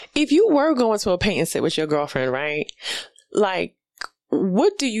if you were going to a paint and sit with your girlfriend, right? Like,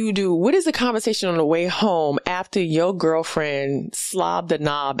 what do you do? What is the conversation on the way home after your girlfriend slobbed the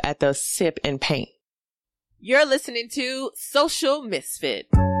knob at the sip and paint? You're listening to Social Misfit.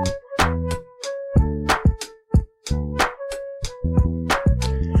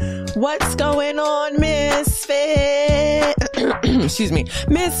 What's going on, Misfit? Excuse me.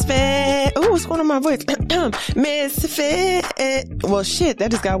 Misfit. Ooh, what's going on with my voice? Misfit. Well, shit, that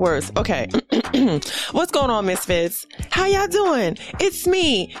just got worse. Okay. What's going on, Misfits? How y'all doing? It's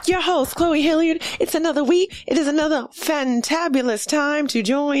me, your host, Chloe Hilliard. It's another week. It is another fantabulous time to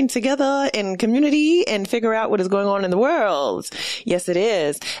join together in community and figure out what is going on in the world. Yes, it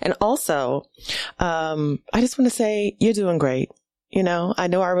is. And also, I just want to say you're doing great. You know, I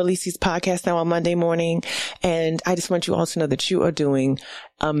know I release these podcasts now on Monday morning, and I just want you all to know that you are doing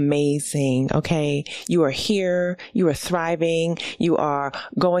amazing. Okay. You are here. You are thriving. You are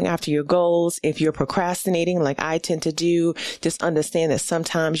going after your goals. If you're procrastinating like I tend to do, just understand that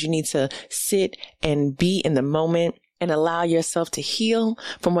sometimes you need to sit and be in the moment and allow yourself to heal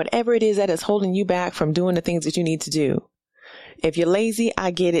from whatever it is that is holding you back from doing the things that you need to do. If you're lazy,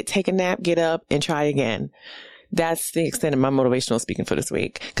 I get it. Take a nap, get up, and try again. That's the extent of my motivational speaking for this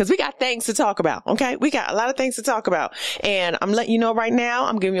week. Because we got things to talk about, okay? We got a lot of things to talk about. And I'm letting you know right now,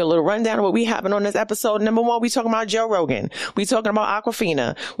 I'm giving you a little rundown of what we having on this episode. Number one, we talking about Joe Rogan. We talking about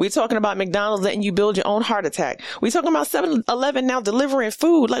Aquafina. We talking about McDonald's letting you build your own heart attack. We talking about 7-Eleven now delivering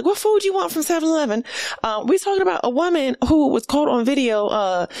food. Like, what food you want from 7-Eleven? We talking about a woman who was caught on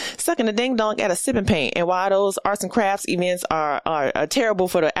video sucking a ding dong at a sip and paint, and why those arts and crafts events are terrible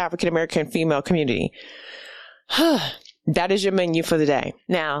for the African American female community. That is your menu for the day.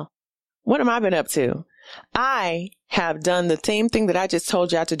 Now, what have I been up to? I have done the same thing that I just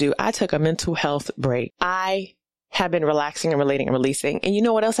told y'all to do. I took a mental health break. I have been relaxing and relating and releasing. And you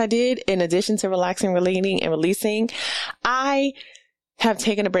know what else I did? In addition to relaxing, relating, and releasing, I have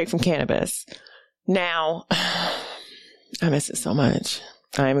taken a break from cannabis. Now, I miss it so much.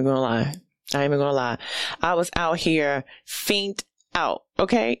 I ain't even gonna lie. I was out here faint out.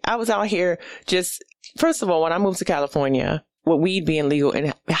 Okay. I was out here just, first of all, when I moved to California, with weed being legal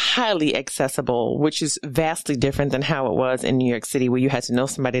and highly accessible, which is vastly different than how it was in New York City, where you had to know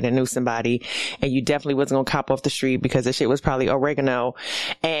somebody that knew somebody, and you definitely wasn't going to cop off the street because the shit was probably oregano.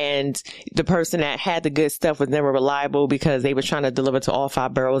 And the person that had the good stuff was never reliable because they were trying to deliver to all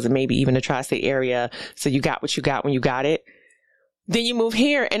 5 boroughs and maybe even the tri-state area. So you got what you got when you got it. Then you move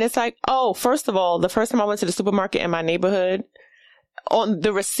here and it's like, oh, first of all, the first time I went to the supermarket in my neighborhood, on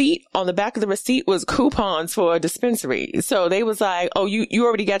the receipt, on the back of the receipt was coupons for a dispensary. So they was like, oh, you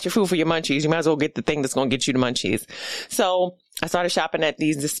already got your food for your munchies. You might as well get the thing that's going to get you the munchies. So I started shopping at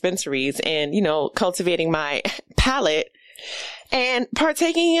these dispensaries and, you know, cultivating my palate and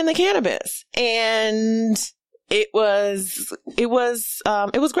partaking in the cannabis. And it was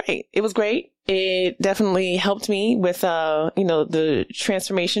great. It was great. It definitely helped me with, the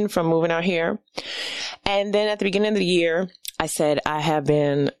transformation from moving out here. And then at the beginning of the year, I said I have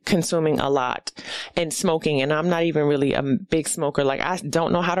been consuming a lot and smoking, and I'm not even really a big smoker. Like, I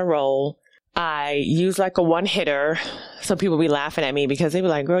don't know how to roll. I use like a one hitter. So people be laughing at me because they be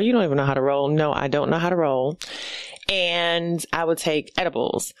like, girl, you don't even know how to roll. No, I don't know how to roll. And I would take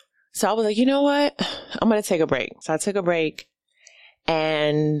edibles. So I was like, you know what? I'm going to take a break. So I took a break,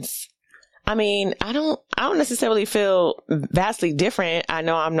 and I mean, I don't necessarily feel vastly different. I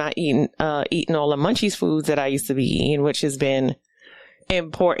know I'm not eating all the munchies foods that I used to be eating, which has been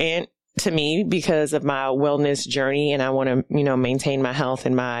important to me because of my wellness journey. And I want to, maintain my health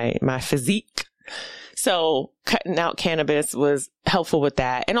and my physique. So cutting out cannabis was helpful with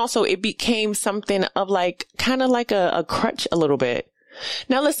that. And also it became something of like, kind of like a crutch a little bit.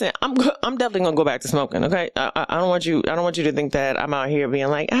 Now listen, I'm definitely gonna go back to smoking. Okay, I don't want you to think that I'm out here being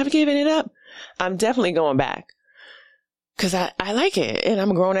like I've given it up. I'm definitely going back because I like it, and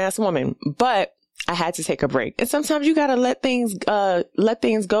I'm a grown ass woman. But I had to take a break, and sometimes you gotta let things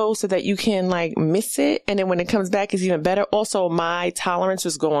go so that you can like miss it, and then when it comes back, it's even better. Also, my tolerance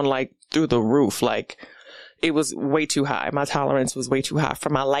was going like through the roof, like. It was way too high. My tolerance was way too high for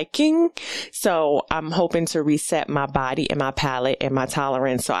my liking. So I'm hoping to reset my body and my palate and my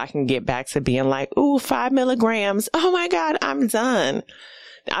tolerance so I can get back to being like, ooh, 5 milligrams. Oh my God, I'm done.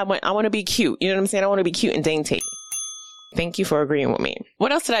 I want to be cute. You know what I'm saying? I want to be cute and dainty. Thank you for agreeing with me.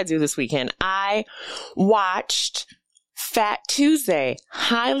 What else did I do this weekend? I watched Fat Tuesday.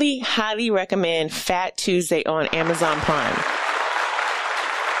 Highly, highly recommend Fat Tuesday on Amazon Prime.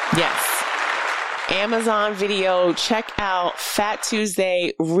 Yes. Amazon Video. Check out Fat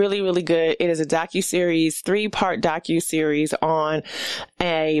Tuesday. Really, really good. It is a docuseries, 3-part docuseries on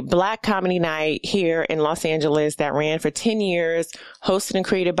a Black comedy night here in Los Angeles that ran for 10 years, hosted and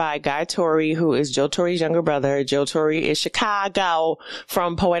created by Guy Torry, who is Joe Torry's younger brother. Joe Torry is Chicago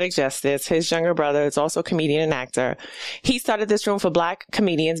from Poetic Justice. His younger brother is also a comedian and actor. He started this room for Black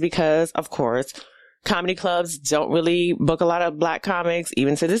comedians because, of course, comedy clubs don't really book a lot of Black comics,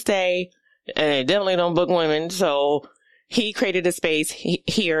 even to this day. And they definitely don't book women. So he created a space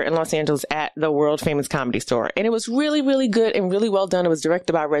here in Los Angeles at the world famous Comedy Store. And it was really, really good and really well done. It was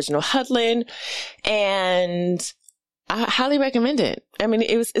directed by Reginald Hudlin. And I highly recommend it. I mean,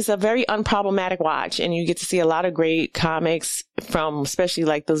 it's a very unproblematic watch, and you get to see a lot of great comics from, especially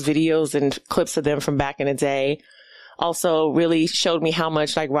like those videos and clips of them from back in the day. Also really showed me how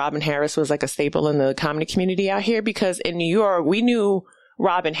much like Robin Harris was like a staple in the comedy community out here, because in New York, we knew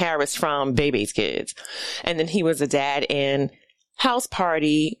Robin Harris from Bebe's Kids. And then he was a dad in House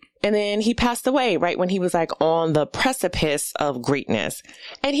Party. And then he passed away right when he was like on the precipice of greatness.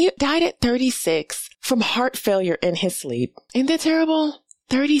 And he died at 36 from heart failure in his sleep. Ain't that terrible?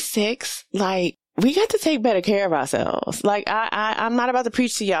 36? Like, we got to take better care of ourselves. Like, I'm not about to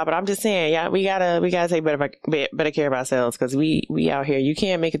preach to y'all, but I'm just saying, yeah, we gotta take better care of ourselves, because we out here, you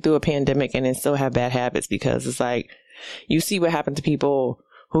can't make it through a pandemic and then still have bad habits, because it's like, you see what happened to people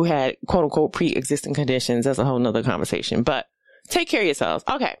who had quote unquote pre-existing conditions. That's a whole nother conversation, but take care of yourselves.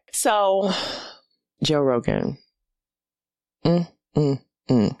 Okay. So Joe Rogan.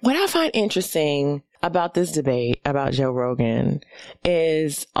 What I find interesting about this debate about Joe Rogan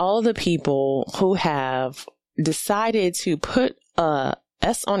is all the people who have decided to put a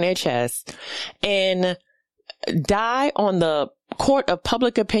S on their chest and die on the court of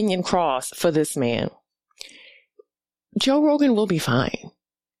public opinion cross for this man. Joe Rogan will be fine.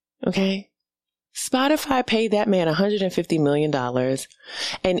 Okay? Spotify paid that man $150 million.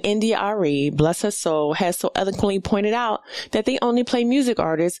 And India Ari, bless her soul, has so eloquently pointed out that they only play music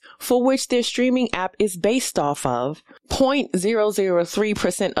artists for which their streaming app is based off of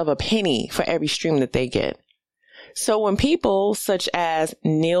 0.003% of a penny for every stream that they get. So when people such as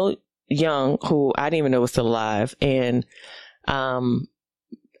Neil Young, who I didn't even know was still alive, and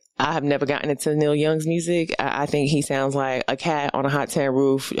I have never gotten into Neil Young's music. I think he sounds like a cat on a hot tin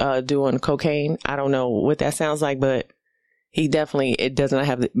roof doing cocaine. I don't know what that sounds like, but he definitely, it does not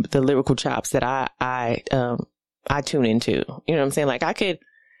have the lyrical chops that I tune into. You know what I'm saying? Like I can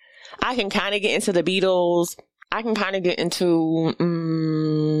kind of get into the Beatles. I can kind of get into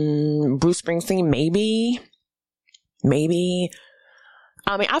Bruce Springsteen, maybe.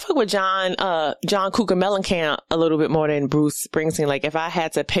 I mean, I fuck with John Cougar Mellencamp a little bit more than Bruce Springsteen. Like, if I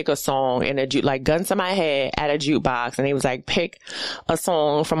had to pick a song in like gun to my head at a jukebox, and he was like, pick a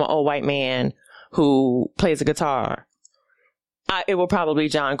song from an old white man who plays a guitar, it will probably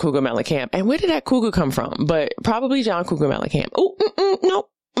John Cougar Mellencamp. And where did that cougar come from? But probably John Cougar Mellencamp. Oh,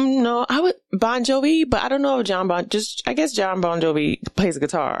 no, I would Bon Jovi, but I don't know if I guess John Bon Jovi plays a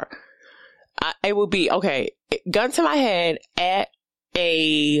guitar. It would be, okay, gun to my head at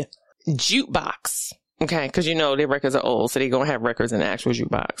a jukebox. Okay, because you know their records are old, so they're gonna have records in the actual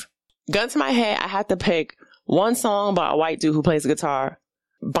jukebox. Gun to my head, I had to pick one song by a white dude who plays guitar.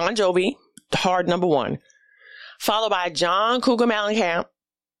 Bon Jovi, hard number one. Followed by John Cougar Mellencamp,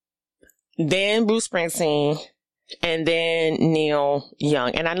 then Bruce Springsteen, and then Neil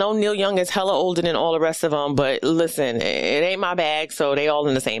Young. And I know Neil Young is hella older than all the rest of them, but listen, it ain't my bag, so they all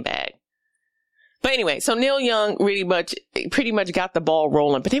in the same bag. But anyway, so Neil Young pretty much got the ball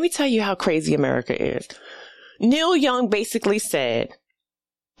rolling. But let me tell you how crazy America is. Neil Young basically said,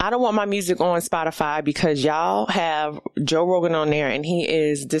 I don't want my music on Spotify because y'all have Joe Rogan on there and he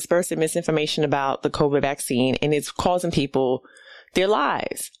is dispersing misinformation about the COVID vaccine and it's causing people their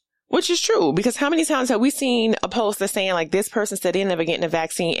lives. Which is true, because how many times have we seen a post that's saying like this person said they're never getting a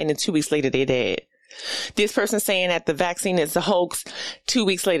vaccine and then 2 weeks later they dead. This person saying that the vaccine is a hoax. 2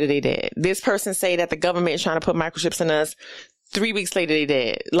 weeks later, they dead. This person say that the government is trying to put microchips in us. 3 weeks later, they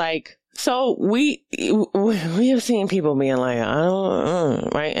dead. Like, so we have seen people being like, I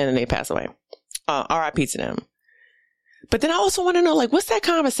don't, right? And then they pass away. RIP to them. But then I also want to know, like, what's that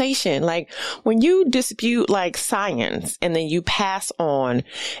conversation? Like, when you dispute, like, science and then you pass on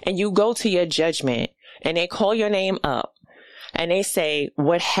and you go to your judgment and they call your name up and they say,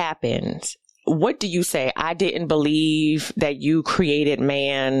 what happened? What do you say? I didn't believe that you created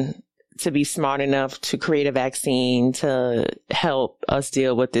man to be smart enough to create a vaccine to help us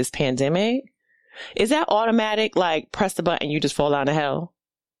deal with this pandemic. Is that automatic? Like, press the button, you just fall down to hell?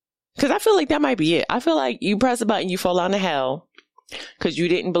 Because I feel like that might be it. I feel like you press the button, you fall down to hell because you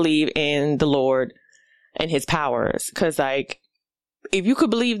didn't believe in the Lord and his powers. Because, like, if you could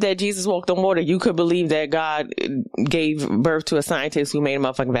believe that Jesus walked on water, you could believe that God gave birth to a scientist who made a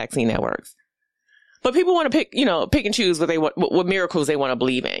motherfucking vaccine that works. But people want to pick and choose what miracles they want to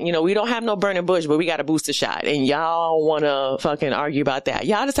believe in. You know, we don't have no burning bush, but we got a booster shot. And y'all want to fucking argue about that.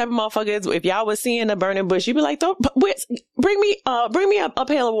 Y'all the type of motherfuckers, if y'all was seeing a burning bush, you'd be like, bring me a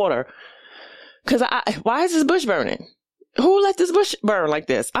pail of water. Cause why is this bush burning? Who let this bush burn like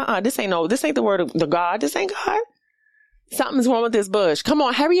this? This ain't the word of the God. This ain't God. Something's wrong with this bush. Come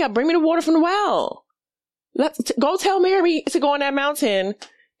on, hurry up. Bring me the water from the well. Let's go tell Mary to go on that mountain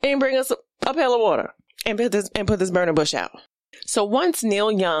and bring us a pail of water and put this burning bush out. So once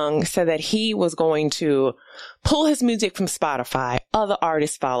Neil Young said that he was going to pull his music from Spotify, other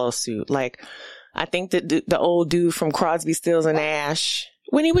artists follow suit. Like, I think that the old dude from Crosby, Stills and Nash.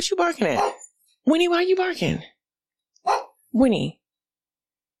 Winnie, what you barking at? Winnie, why are you barking? Winnie.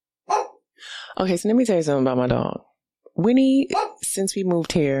 Okay, so let me tell you something about my dog. Winnie, since we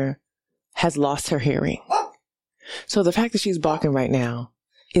moved here, has lost her hearing. So the fact that she's barking right now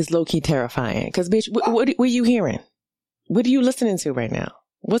is low-key terrifying. Because, bitch, what are you hearing? What are you listening to right now?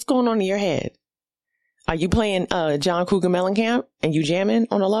 What's going on in your head? Are you playing John Cougar Mellencamp and you jamming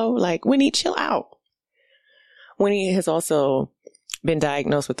on the low? Like, Winnie, chill out. Winnie has also been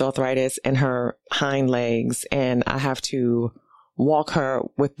diagnosed with arthritis in her hind legs, and I have to walk her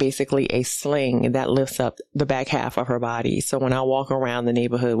with basically a sling that lifts up the back half of her body. So when I walk around the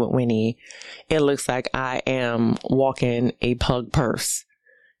neighborhood with Winnie, it looks like I am walking a pug purse.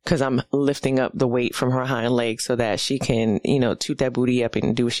 Because I'm lifting up the weight from her hind legs so that she can, toot that booty up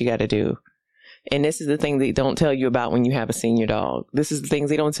and do what she got to do. And this is the thing they don't tell you about when you have a senior dog. This is the things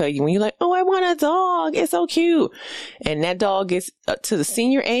they don't tell you when you're like, oh, I want a dog. It's so cute. And that dog gets to the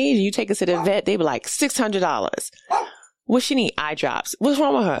senior age. You take it to the vet. They be like $600. What she need? Eye drops. What's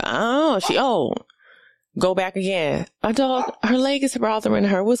wrong with her? Oh, she old. Go back again. A dog, her leg is bothering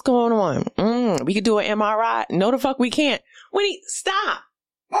her. What's going on? We could do an MRI. No, the fuck we can't. Winnie, stop.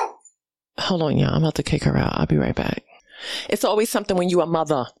 Hold on, y'all. I'm about to kick her out. I'll be right back. It's always something when you're a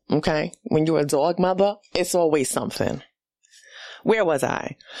mother, okay? When you're a dog mother, it's always something. Where was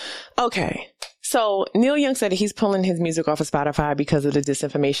I? Okay. So Neil Young said that he's pulling his music off of Spotify because of the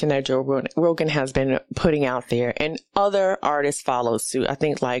disinformation that Joe Rogan has been putting out there. And other artists follow suit. I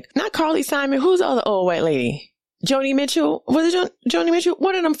think not Carly Simon. Who's the other old white lady? Joni Mitchell. Was it Joni Mitchell?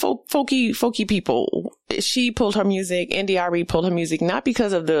 One of them folky people. She pulled her music. NDRE pulled her music, not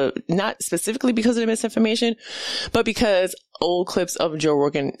specifically because of the misinformation, but because old clips of Joe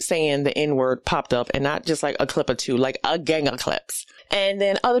Rogan saying the N-word popped up, and not just like a clip or two, like a gang of clips. And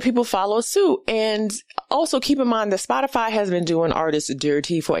then other people follow suit. And also keep in mind that Spotify has been doing artists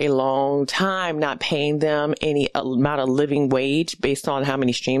dirty for a long time, not paying them any amount of living wage based on how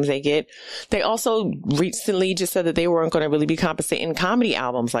many streams they get. They also recently just said that they weren't going to really be compensating comedy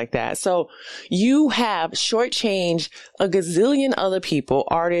albums like that. So you have shortchanged a gazillion other people,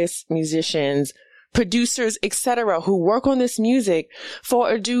 artists, musicians, producers, etc., who work on this music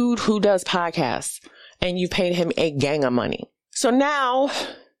for a dude who does podcasts, and you paid him a gang of money. So now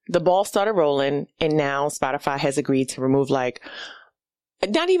the ball started rolling, and now Spotify has agreed to remove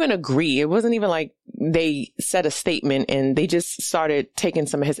not even agree. It wasn't even like they said a statement, and they just started taking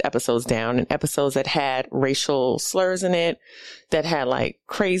some of his episodes down, and episodes that had racial slurs in it, that had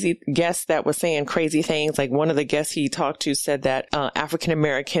crazy guests that were saying crazy things. Like one of the guests he talked to said that African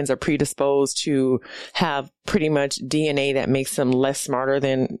Americans are predisposed to have pretty much DNA that makes them less smarter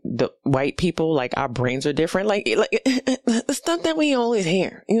than the white people. Like our brains are different. Like the stuff that we always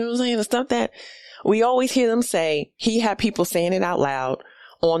hear. You know what I'm saying? The stuff that we always hear them say. He had people saying it out loud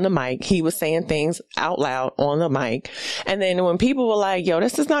on the mic. He was saying things out loud on the mic. And then when people were like, yo,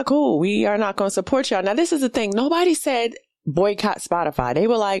 this is not cool. We are not going to support y'all. Now, this is the thing. Nobody said boycott Spotify. They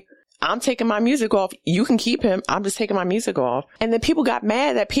were like, I'm taking my music off. You can keep him. I'm just taking my music off. And then people got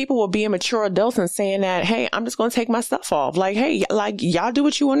mad that people were being mature adults and saying that, hey, I'm just going to take my stuff off. Like, hey, y'all do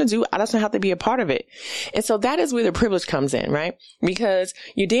what you want to do. I just don't have to be a part of it. And so that is where the privilege comes in, right? Because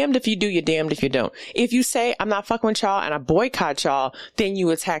you're damned if you do, you're damned if you don't. If you say, I'm not fucking with y'all and I boycott y'all, then you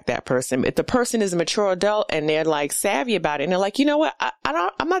attack that person. If the person is a mature adult and they're savvy about it and they're like, you know what?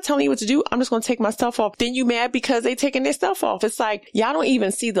 I'm not telling you what to do. I'm just going to take my stuff off. Then you mad because they taking their stuff off. It's like, y'all don't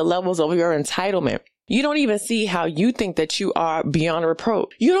even see the levels of your entitlement. You don't even see how you think that you are beyond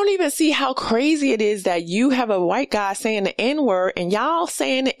reproach. You don't even see how crazy it is that you have a white guy saying the N-word and y'all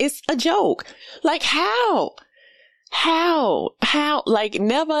saying it's a joke. Like how?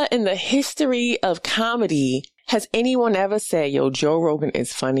 Never in the history of comedy has anyone ever said, yo, Joe Rogan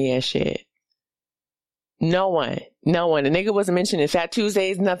is funny as shit. No one. The nigga wasn't mentioned in Fat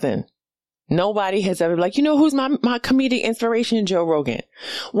Tuesdays, nothing. Nobody has ever like, who's my comedic inspiration? Joe Rogan.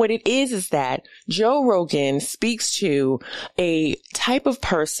 What it is that Joe Rogan speaks to a type of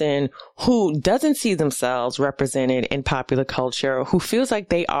person who doesn't see themselves represented in popular culture, who feels like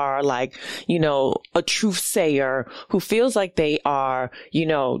they are like, a truth sayer, who feels like they are,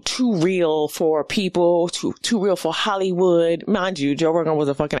 too real for people, too real for Hollywood. Mind you, Joe Rogan was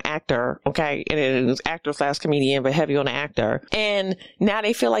a fucking actor. Okay. And it was actor/comedian, but heavy on the actor. And now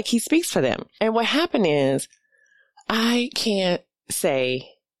they feel like he speaks for them. And what happened is, I can't say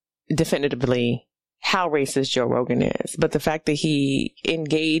definitively how racist Joe Rogan is, but the fact that he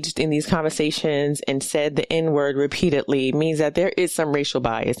engaged in these conversations and said the N-word repeatedly means that there is some racial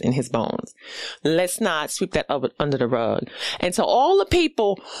bias in his bones. Let's not sweep that up under the rug. And so all the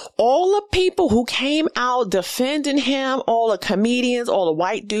people who came out defending him, all the comedians, all the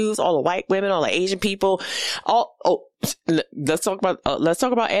white dudes, all the white women, all the Asian people, let's talk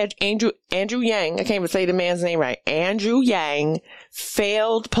about Andrew Yang. I can't even say the man's name right. Andrew Yang,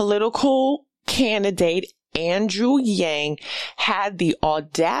 failed political candidate. Andrew Yang had the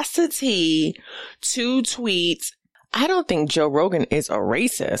audacity to tweet, "I don't think Joe Rogan is a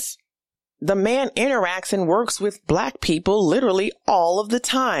racist. The man interacts and works with black people literally all of the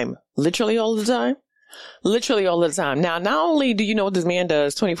time." Literally all the time? Literally all the time. Now, not only do you know what this man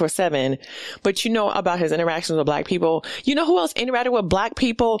does 24/7, but you know about his interactions with black people. You know who else interacted with black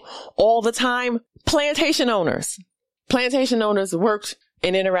people all the time? Plantation owners. Plantation owners worked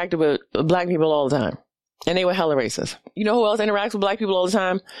and interacted with black people all the time. And they were hella racist. You know who else interacts with black people all the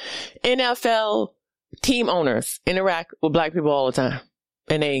time? NFL team owners interact with black people all the time.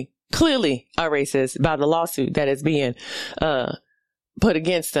 And they clearly are racist by the lawsuit that is being, put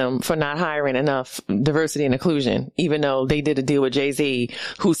against them for not hiring enough diversity and inclusion, even though they did a deal with Jay-Z,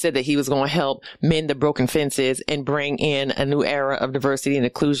 who said that he was going to help mend the broken fences and bring in a new era of diversity and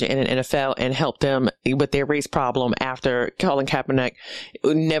inclusion in an NFL and help them with their race problem after Colin Kaepernick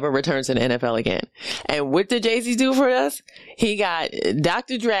never returns to the NFL again. And what did Jay-Z do for us? He got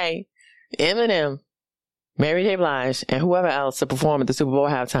Dr. Dre, Eminem, Mary J. Blige, and whoever else to perform at the Super Bowl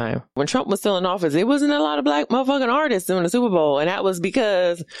halftime. When Trump was still in office, there wasn't a lot of black motherfucking artists doing the Super Bowl. And that was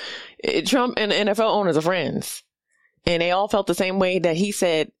because Trump and the NFL owners are friends. And they all felt the same way that he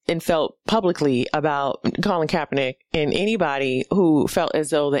said and felt publicly about Colin Kaepernick, and anybody who felt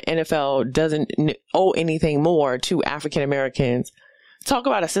as though the NFL doesn't owe anything more to African Americans. Talk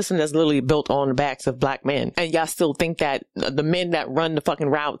about a system that's literally built on the backs of black men. And y'all still think that the men that run the fucking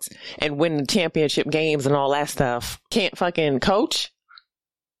routes and win the championship games and all that stuff can't fucking coach?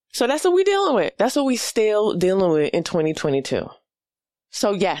 So that's what we dealing with. That's what we still dealing with in 2022.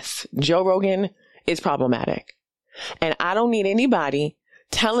 So yes, Joe Rogan is problematic. And I don't need anybody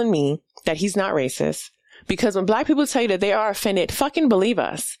telling me that he's not racist, because when black people tell you that they are offended, fucking believe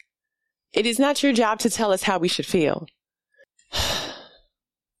us. It is not your job to tell us how we should feel.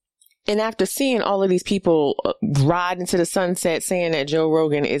 And after seeing all of these people ride into the sunset saying that Joe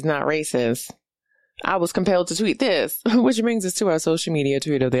Rogan is not racist, I was compelled to tweet this, which brings us to our social media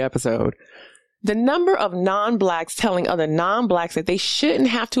tweet of the episode. The number of non-blacks telling other non-blacks that they shouldn't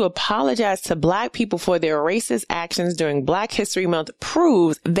have to apologize to black people for their racist actions during Black History Month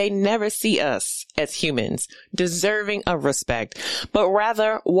proves they never see us as humans deserving of respect, but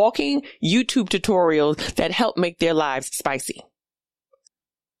rather walking YouTube tutorials that help make their lives spicy.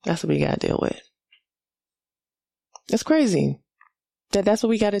 That's what we got to deal with. It's crazy that's what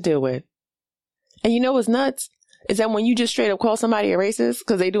we got to deal with. And you know what's nuts? Is that when you just straight up call somebody a racist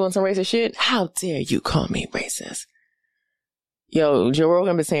because they doing some racist shit, how dare you call me racist? Yo, Joe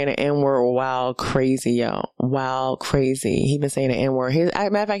Rogan been saying the N-word wild crazy, yo. Wild crazy. He been saying the N-word. As a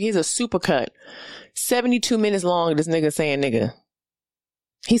matter of fact, he's a supercut. 72 minutes long, this nigga saying nigga.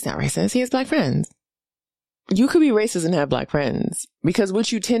 He's not racist. He has black friends. You could be racist and have black friends, because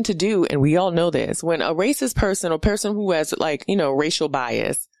what you tend to do, and we all know this, when a racist person or person who has racial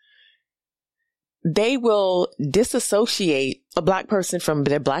bias, they will disassociate a black person from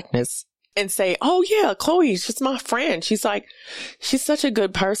their blackness and say, oh yeah, Chloe, she's my friend. She's such a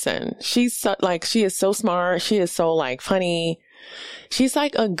good person. she is so smart. She is so funny. She's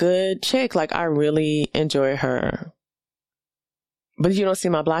a good chick. I really enjoy her. But you don't see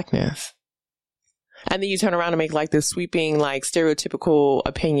my blackness. And then you turn around and make this sweeping, stereotypical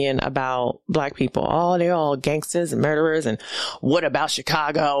opinion about black people. Oh, they're all gangsters and murderers. And what about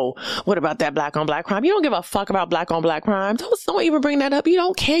Chicago? What about that black on black crime? You don't give a fuck about black on black crime. Don't even bring that up. You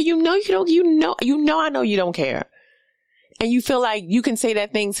don't care. I know you don't care. And you feel like you can say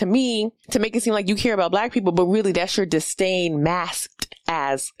that thing to me to make it seem like you care about black people, but really that's your disdain masked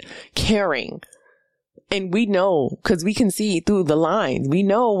as caring. And we know, because we can see through the lines. We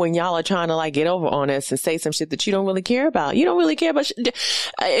know when y'all are trying to like get over on us and say some shit that you don't really care about. You don't really care about,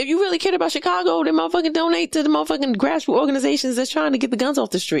 if you really cared about Chicago, then motherfucking donate to the motherfucking grassroots organizations that's trying to get the guns off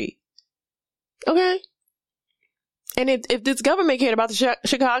the street. Okay? And if this government cared about the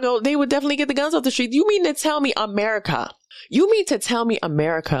Chicago, they would definitely get the guns off the street. You mean to tell me America? You mean to tell me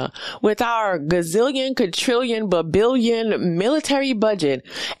America, with our gazillion, quadrillion, babillion military budget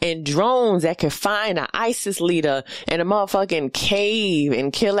and drones that could find an ISIS leader in a motherfucking cave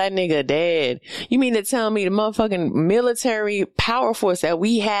and kill that nigga dead? You mean to tell me the motherfucking military power force that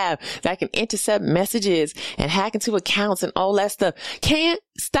we have that can intercept messages and hack into accounts and all that stuff can't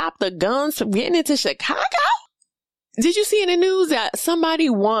stop the guns from getting into Chicago? Did you see in the news that somebody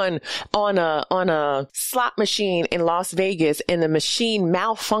won on a slot machine in Las Vegas and the machine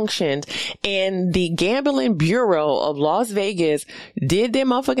malfunctioned, and the Gambling Bureau of Las Vegas did their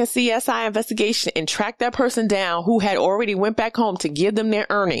motherfucking CSI investigation and tracked that person down who had already went back home to give them their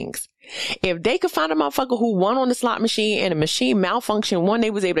earnings? If they could find a motherfucker who won on the slot machine and the machine malfunctioned, one,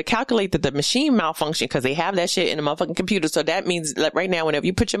 they was able to calculate that the machine malfunctioned because they have that shit in the motherfucking computer. So that means that right now, whenever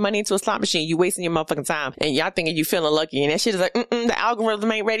you put your money into a slot machine, you wasting your motherfucking time. And y'all thinking you feeling lucky. And that shit is like, the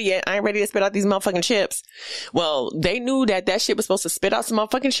algorithm ain't ready yet. I ain't ready to spit out these motherfucking chips. Well, they knew that shit was supposed to spit out some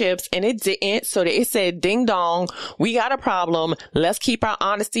motherfucking chips, and it didn't. So they said, ding dong, we got a problem. Let's keep our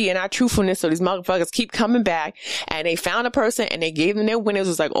honesty and our truthfulness so these motherfuckers keep coming back. And they found a person and they gave them their winnings. It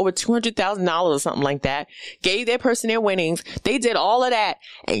was like over $200,000 or something like that. Gave their person their winnings. They did all of that.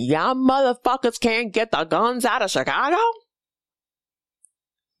 And y'all motherfuckers can't get the guns out of Chicago?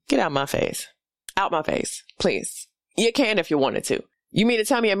 Get out my face. Out my face. Please. You can if you wanted to. You mean to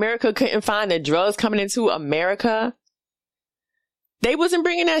tell me America couldn't find the drugs coming into America? They wasn't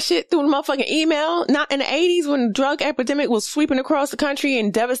bringing that shit through the motherfucking email. Not in the 80s when the drug epidemic was sweeping across the country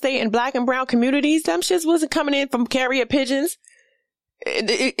and devastating black and brown communities. Them shits wasn't coming in from carrier pigeons.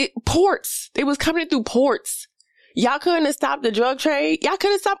 Ports. It was coming in through ports. Y'all couldn't have stopped the drug trade. Y'all could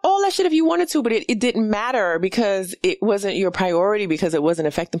have stopped all that shit if you wanted to, but it didn't matter because it wasn't your priority, because it wasn't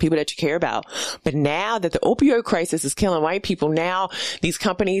affecting people that you care about. But now that the opioid crisis is killing white people, now these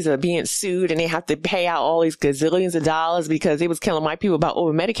companies are being sued and they have to pay out all these gazillions of dollars because it was killing white people by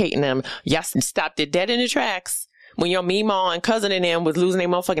over medicating them. Y'all stopped it dead in the tracks when your Meemaw and cousin and them was losing their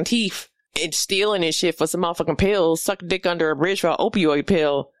motherfucking teeth and stealing and shit for some motherfucking pills, suck dick under a bridge for an opioid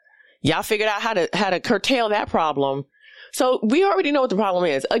pill. Y'all figured out how to curtail that problem. So we already know what the problem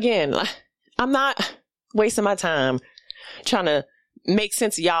is. Again, I'm not wasting my time trying to make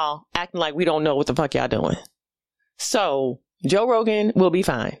sense of y'all acting like we don't know what the fuck y'all doing. So Joe Rogan will be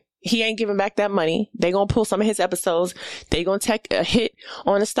fine. He ain't giving back that money. They gonna pull some of his episodes. They gonna take a hit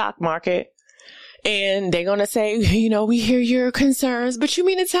on the stock market. And they're going to say, we hear your concerns. But you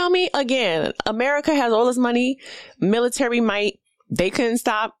mean to tell me, again, America has all this money, military might. They couldn't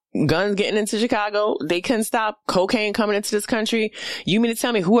stop guns getting into Chicago. They couldn't stop cocaine coming into this country. You mean to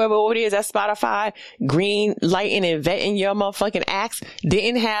tell me whoever over there is at Spotify, green lighting and vetting your motherfucking acts,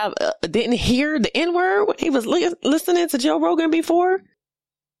 didn't hear the N-word when he was listening to Joe Rogan before?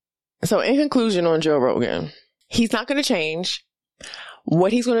 So in conclusion on Joe Rogan, he's not going to change.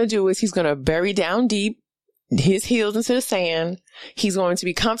 What he's going to do is he's going to bury down deep his heels into the sand. He's going to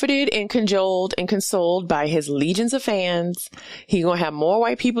be comforted and cajoled and consoled by his legions of fans. He's going to have more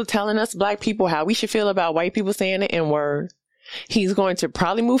white people telling us black people how we should feel about white people saying the N-word. He's going to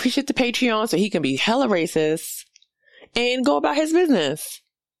probably move his shit to Patreon so he can be hella racist and go about his business.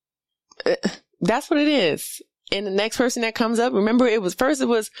 That's what it is. And the next person that comes up, remember it was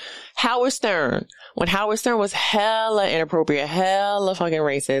Howard Stern. When Howard Stern was hella inappropriate, hella fucking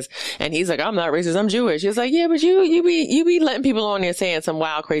racist. And he's like, I'm not racist, I'm Jewish. He's like, yeah, but you be letting people on there saying some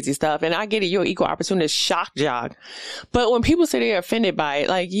wild, crazy stuff. And I get it, you're equal opportunity shock jock. But when people say they're offended by it,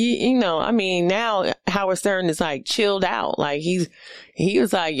 like, now Howard Stern is like chilled out. Like he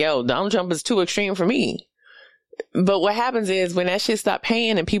was like, yo, Donald Trump is too extreme for me. But what happens is when that shit stop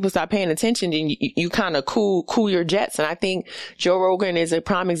paying and people stop paying attention, then you kind of cool your jets. And I think Joe Rogan is a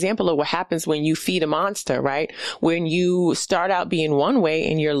prime example of what happens when you feed a monster, right? When you start out being one way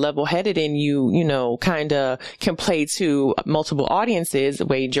and you're level headed and you kind of can play to multiple audiences the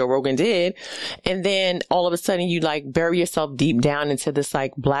way Joe Rogan did. And then all of a sudden you like bury yourself deep down into this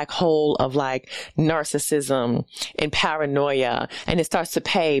like black hole of like narcissism and paranoia. And it starts to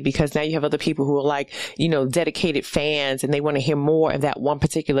pay because now you have other people who are like, dedicated fans and they want to hear more of that one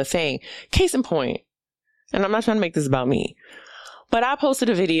particular thing. Case in point, and I'm not trying to make this about me, But I posted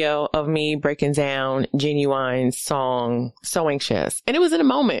a video of me breaking down Genuine's song, So Anxious. And it was in a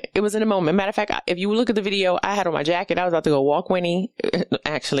moment. Matter of fact, if you look at the video, I had on my jacket. I was about to go walk Winnie.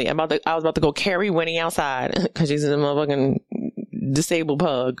 Actually, I was about to go carry Winnie outside because she's a motherfucking disabled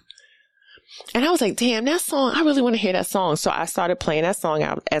pug. And I was like, damn, that song, I really want to hear that song. So I started playing that song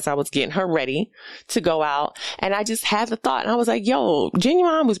out as I was getting her ready to go out. And I just had the thought, and I was like, yo,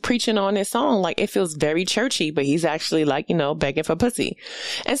 Genuine was preaching on this song. Like, it feels very churchy, but he's actually like, you know, begging for pussy.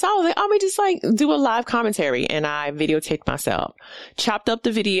 And so I was like, I'm gonna just like do a live commentary. And I videotaped myself, chopped up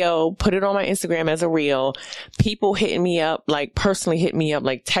the video, put it on my Instagram as a reel. People hitting me up, like personally hitting me up,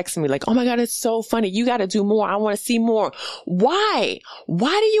 like texting me like, oh my God, it's so funny. You got to do more. I want to see more. Why?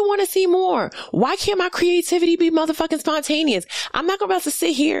 Why do you want to see more? Why can't my creativity be motherfucking spontaneous? I'm not about to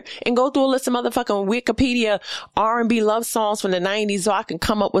sit here and go through a list of motherfucking Wikipedia R&B love songs from the 90s so I can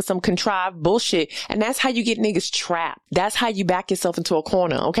come up with some contrived bullshit. And that's how you get niggas trapped. That's how you back yourself into a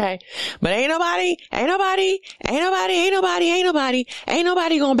corner, okay? But ain't nobody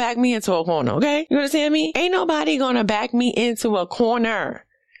gonna back me into a corner, okay? You understand me? Ain't nobody gonna back me into a corner.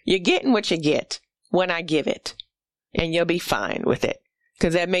 You're getting what you get when I give it. And you'll be fine with it.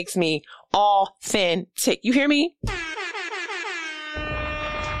 Because that makes me authentic. You hear me?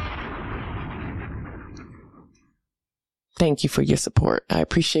 Thank you for your support. I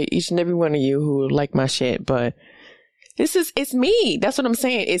appreciate each and every one of you who like my shit, but it's me. That's what I'm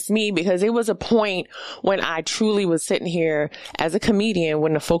saying. It's me, because it was a point when I truly was sitting here as a comedian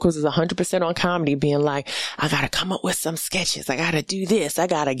when the focus was 100% on comedy, being like, I gotta come up with some sketches. I gotta do this. I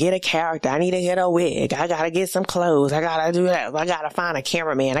gotta get a character. I need to get a wig. I gotta get some clothes. I gotta do that. I gotta find a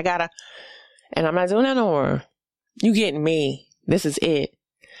cameraman. And I'm not doing that no more. You getting me. This is it.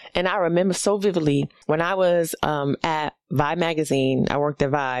 And I remember so vividly when I was at Vibe magazine. I worked at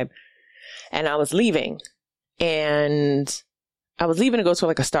Vibe, and I was leaving. And I was leaving to go to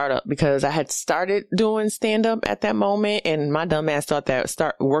like a startup because I had started doing stand up at that moment. And my dumb ass thought that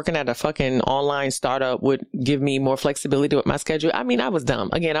start working at a fucking online startup would give me more flexibility with my schedule. I mean, I was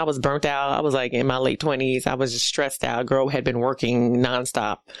dumb. Again, I was burnt out. I was like in my late 20s. I was just stressed out. Girl had been working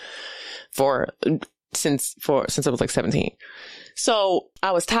nonstop since I was like 17. So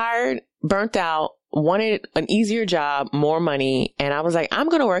I was tired, burnt out, wanted an easier job, more money. And I was like, I'm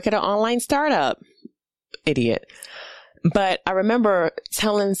going to work at an online startup. Idiot. But I remember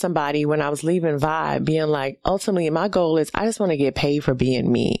telling somebody when I was leaving Vibe, being like, ultimately, my goal is I just want to get paid for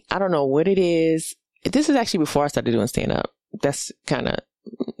being me. I don't know what it is. This is actually before I started doing stand up. That's kind of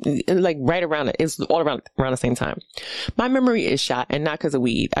like right around it. It's all around the same time. My memory is shot, and not because of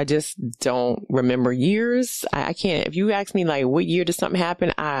weed. I just don't remember years. I can't. If you ask me like what year did something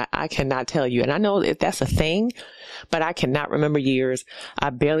happen, I cannot tell you. And I know if that's a thing, but I cannot remember years.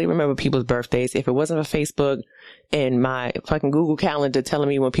 I barely remember people's birthdays. If it wasn't for Facebook and my fucking Google Calendar telling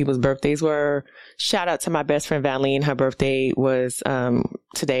me when people's birthdays were, shout out to my best friend Valine. Her birthday was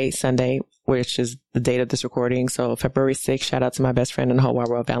today, Sunday, which is the date of this recording. So February 6th, shout out to my best friend in the whole wide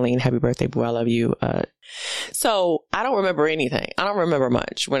world, Valine. Happy birthday, boo. I love you. So I don't remember anything. I don't remember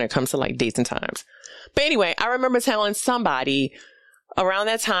much when it comes to like dates and times. But anyway, I remember telling somebody around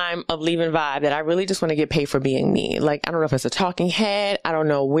that time of leaving Vibe that I really just want to get paid for being me. Like, I don't know if it's a talking head. I don't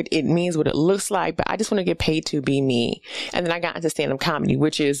know what it means, what it looks like, but I just want to get paid to be me. And then I got into stand-up comedy,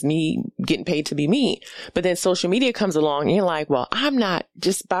 which is me getting paid to be me. But then social media comes along and you're like, well, I'm not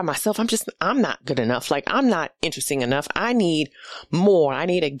just by myself. I'm not good enough. Like, I'm not interesting enough. I need more. I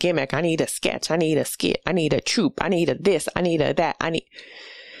need a gimmick. I need a sketch. I need a skit. I need a troupe. I need a this. I need a that. And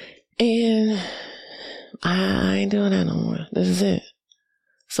I ain't doing that no more. This is it.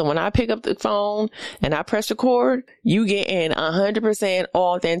 So when I pick up the phone and I press record, you get in 100%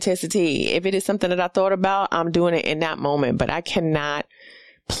 authenticity. If it is something that I thought about, I'm doing it in that moment, but I cannot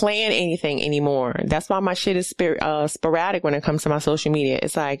plan anything anymore. That's why my shit is sporadic when it comes to my social media.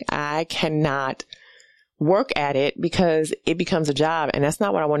 It's like I cannot work at it because it becomes a job, and that's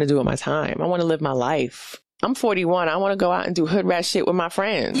not what I want to do with my time. I want to live my life. I'm 41. I want to go out and do hood rat shit with my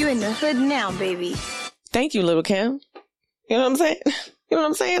friends. You in the hood now, baby. Thank you, Little Kim. You know what I'm saying? You know what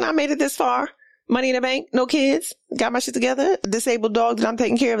I'm saying? I made it this far. Money in the bank, no kids, got my shit together, disabled dog that I'm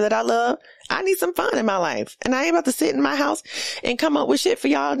taking care of that I love. I need some fun in my life. And I ain't about to sit in my house and come up with shit for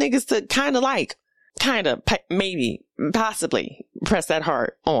y'all niggas to maybe, possibly press that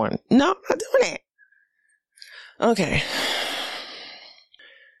heart on. No, I'm not doing that. Okay.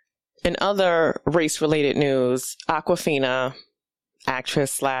 In other race-related news, Awkwafina,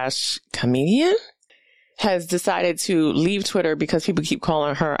 actress / comedian, has decided to leave Twitter because people keep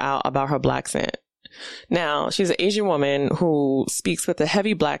calling her out about her black accent. Now, she's an Asian woman who speaks with a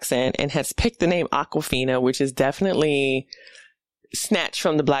heavy black accent and has picked the name Awkwafina, which is definitely snatched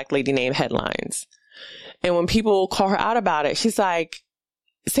from the Black Lady Name headlines. And when people call her out about it, she's like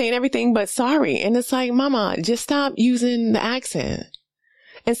saying everything but sorry. And it's like, mama, just stop using the accent.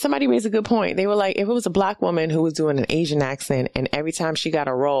 And somebody raised a good point. They were like, if it was a Black woman who was doing an Asian accent and every time she got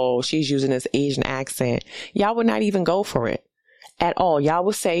a role, she's using this Asian accent, y'all would not even go for it at all. Y'all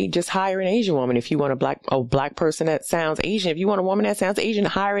would say, just hire an Asian woman. If you want a black person that sounds Asian, if you want a woman that sounds Asian,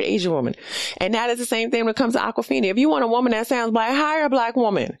 hire an Asian woman. And that is the same thing when it comes to Awkwafina. If you want a woman that sounds Black, hire a Black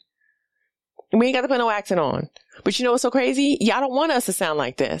woman. We ain't got to put no accent on. But you know what's so crazy? Y'all don't want us to sound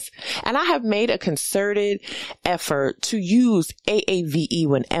like this. And I have made a concerted effort to use AAVE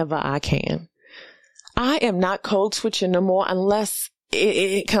whenever I can. I am not code switching no more unless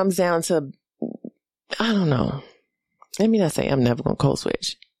it comes down to, I don't know. Let me not say I'm never going to code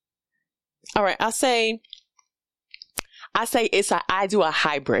switch. All right. I do a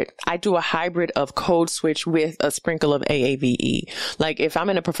hybrid. I do a hybrid of code switch with a sprinkle of AAVE. Like if I'm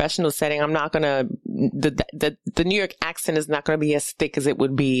in a professional setting, I'm not going to, the New York accent is not going to be as thick as it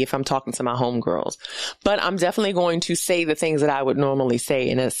would be if I'm talking to my homegirls. But I'm definitely going to say the things that I would normally say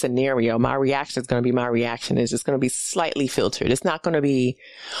in a scenario. My reaction is going to be my reaction. It's just going to be slightly filtered. It's not going to be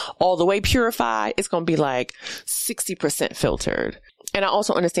all the way purified. It's going to be like 60% filtered. And I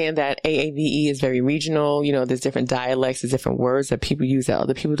also understand that AAVE is very regional. You know, there's different dialects, there's different words that people use that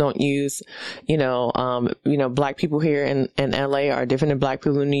other people don't use. Black people here in LA are different than black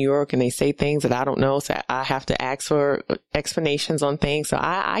people in New York, and they say things that I don't know. So I have to ask for explanations on things. So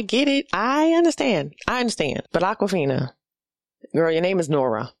I get it. I understand. But Awkwafina, girl, your name is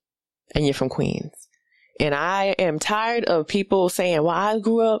Nora and you're from Queens. And I am tired of people saying, well, I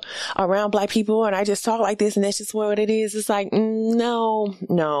grew up around Black people and I just talk like this and that's just what it is. It's like, no.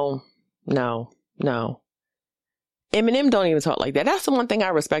 Eminem don't even talk like that. That's the one thing I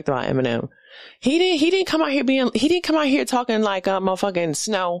respect about Eminem. He didn't come out here talking like motherfucking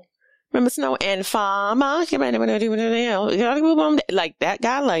Snow. Remember Snow and Farmer? Like that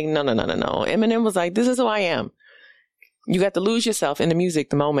guy? Like, no. Eminem was like, this is who I am. You got to lose yourself in the music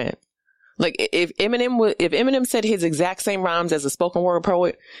the moment. Like if Eminem said his exact same rhymes as a spoken word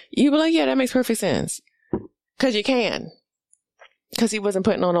poet, you'd be like, yeah, that makes perfect sense. Cause you can. Cause he wasn't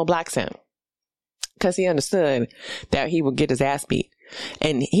putting on no black accent. Cause he understood that he would get his ass beat.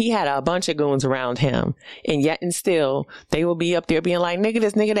 And he had a bunch of goons around him. And yet and still, they will be up there being like, nigga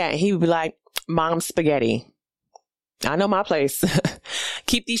this, nigga that. And he would be like, Mom's spaghetti. I know my place.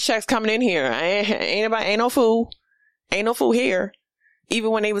 Keep these checks coming in here. Ain't no fool. Ain't no fool here.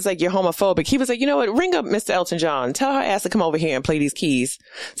 Even when they was like, you're homophobic, he was like, you know what? Ring up Mr. Elton John. Tell her ass to come over here and play these keys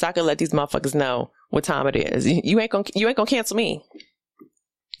so I can let these motherfuckers know what time it is. You ain't gonna cancel me.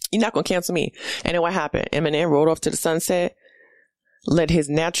 You're not gonna cancel me. And then what happened? Eminem rode off to the sunset, let his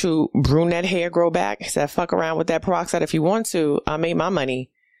natural brunette hair grow back. He said, fuck around with that peroxide if you want to. I made my money.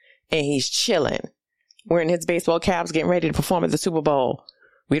 And he's chilling, wearing his baseball caps, getting ready to perform at the Super Bowl.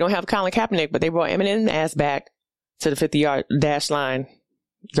 We don't have Colin Kaepernick, but they brought Eminem's ass back to the 50-yard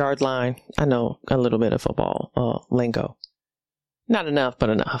yard line. I know a little bit of football lingo. Not enough, but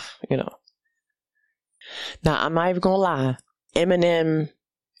enough, you know. Now, I'm not even gonna lie. Eminem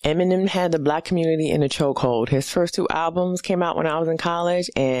had the black community in a chokehold. His first 2 albums came out when I was in college,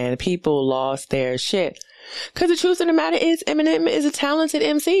 and people lost their shit. Because the truth of the matter is, Eminem is a talented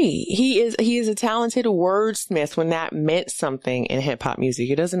MC. He is a talented wordsmith when that meant something in hip hop music.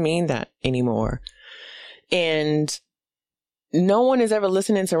 It doesn't mean that anymore. And no one is ever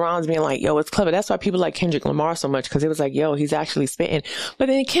listening to Ron's being like, yo, it's clever. That's why people like Kendrick Lamar so much, because it was like, yo, he's actually spitting. But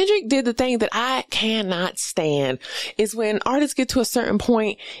then Kendrick did the thing that I cannot stand, is when artists get to a certain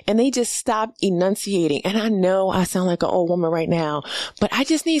point and they just stop enunciating. And I know I sound like an old woman right now, but I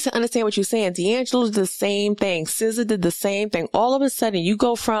just need to understand what you're saying. D'Angelo did the same thing. SZA did the same thing. All of a sudden, you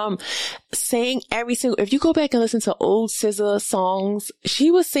go from saying if you go back and listen to old SZA songs,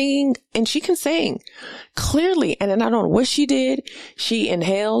 she was singing, and she can sing clearly. And then I don't know what she did. She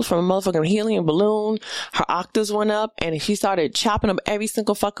inhaled from a motherfucking helium balloon. Her octaves went up and she started chopping up every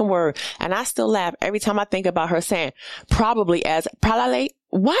single fucking word. And I still laugh every time I think about her saying probably as probably.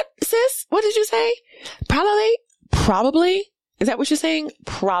 What, sis? What did you say? Probably? Is that what you're saying?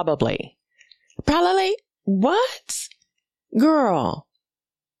 Probably. What? Girl,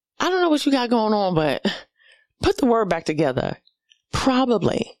 I don't know what you got going on, but put the word back together.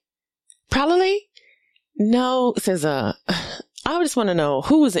 Probably. No, says, I just want to know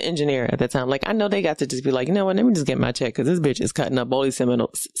who was the engineer at that time. Like, I know they got to just be like, you know what, let me just get my check, because this bitch is cutting up all these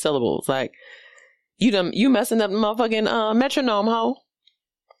syllables. Like, you messing up the motherfucking metronome, ho.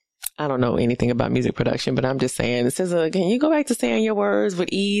 I don't know anything about music production, but I'm just saying, it says, can you go back to saying your words with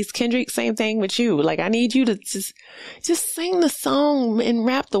ease? Kendrick, same thing with you. Like, I need you to just sing the song and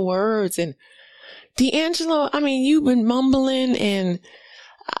rap the words. And D'Angelo, I mean, you've been mumbling, and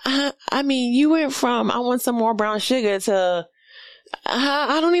I mean, you went from, I want some more brown sugar to,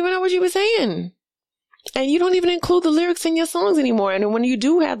 I don't even know what you were saying. And you don't even include the lyrics in your songs anymore. And when you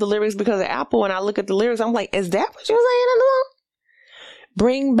do have the lyrics because of Apple, and I look at the lyrics, I'm like, is that what you're saying in the song?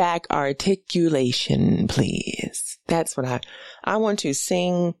 Bring back articulation, please. That's what I want to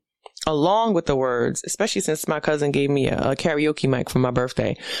sing along with the words, especially since my cousin gave me a karaoke mic for my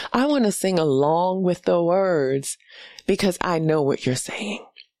birthday. I want to sing along with the words because I know what you're saying.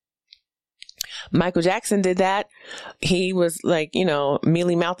 Michael Jackson did that. He was like,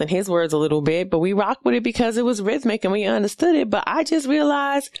 mealy mouthing his words a little bit, but we rocked with it because it was rhythmic and we understood it. But I just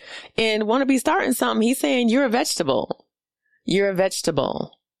realized in Wanna Be Starting Something, he's saying, you're a vegetable. You're a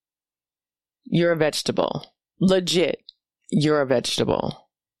vegetable. You're a vegetable. Legit. You're a vegetable.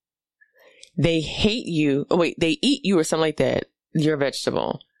 They hate you. Oh, wait, they eat you or something like that. You're a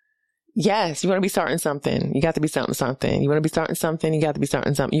vegetable. Yes, you want to be starting something. You got to be starting something. You want to be starting something. You got to be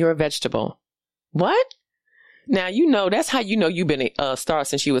starting something. You're a vegetable. What? Now, that's how you know you've been a star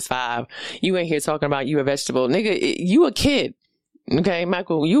since you was 5. You ain't here talking about you a vegetable. Nigga, you a kid. Okay,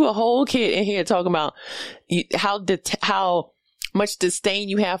 Michael, you a whole kid in here talking about how much disdain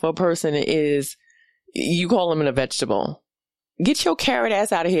you have for a person is you call them a vegetable. Get your carrot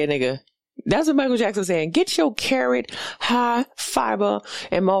ass out of here, nigga. That's what Michael Jackson was saying. Get your carrot, high fiber,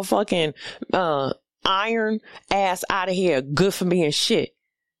 and motherfucking iron ass out of here. Good for me and shit.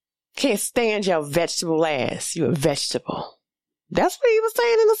 Can't stand your vegetable ass. You a vegetable. That's what he was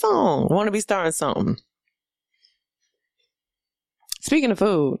saying in the song. Want to be starting something. Speaking of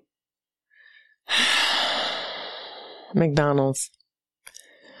food, McDonald's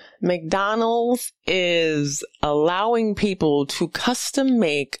is allowing people to custom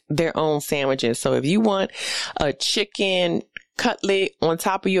make their own sandwiches. So if you want a chicken cutlet on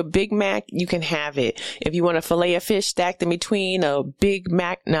top of your Big Mac, you can have it. If you want a fillet of fish stacked in between a Big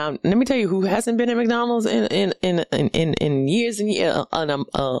Mac, now let me tell you who hasn't been at McDonald's in years and years,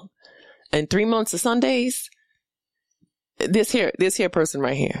 in 3 months of Sundays. This here person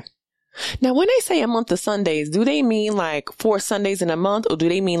right here. Now, when they say a month of Sundays, do they mean like 4 Sundays in a month, or do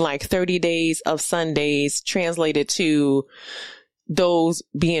they mean like 30 days of Sundays translated to those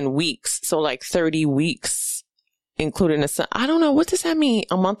being weeks? So like 30 weeks, including I don't know. What does that mean?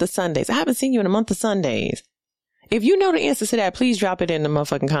 A month of Sundays. I haven't seen you in a month of Sundays. If you know the answer to that, please drop it in the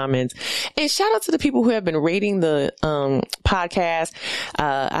motherfucking comments. And shout out to the people who have been rating the podcast.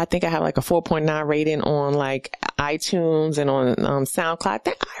 I think I have like a 4.9 rating on like iTunes and on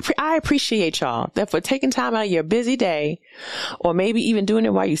SoundCloud. I appreciate y'all that for taking time out of your busy day, or maybe even doing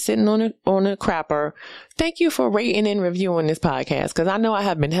it while you're sitting on a crapper. Thank you for rating and reviewing this podcast, because I know I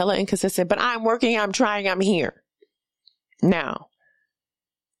have been hella inconsistent, but I'm working, I'm trying, I'm here. Now,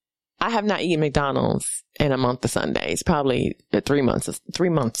 I have not eaten McDonald's in a month of Sundays, probably 3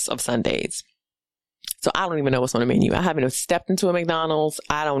 months of Sundays. So I don't even know what's on the menu. I haven't stepped into a McDonald's.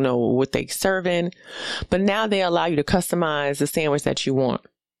 I don't know what they're serving, but now they allow you to customize the sandwich that you want.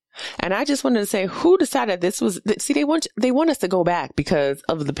 And I just wanted to say, who decided this was, see, they want us to go back because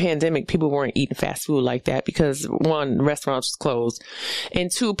of the pandemic. People weren't eating fast food like that because 1, restaurants was closed,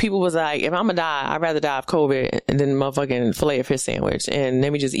 and 2, people was like, if I'm gonna die, I'd rather die of COVID than motherfucking fillet of fish sandwich. And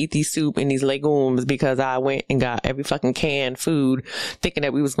let me just eat these soup and these legumes because I went and got every fucking canned food thinking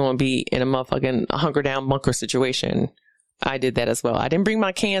that we was going to be in a motherfucking hunker down bunker situation. I did that as well. I didn't bring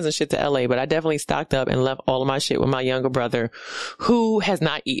my cans and shit to LA, but I definitely stocked up and left all of my shit with my younger brother, who has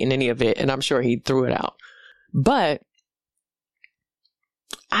not eaten any of it, and I'm sure he threw it out. But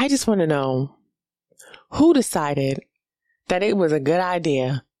I just want to know who decided that it was a good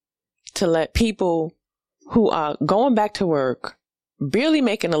idea to let people who are going back to work, barely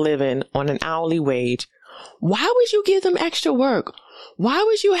making a living on an hourly wage, why would you give them extra work? Why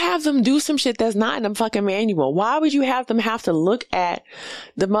would you have them do some shit that's not in the fucking manual? Why would you have them have to look at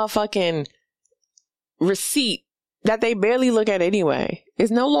the motherfucking receipt that they barely look at anyway? It's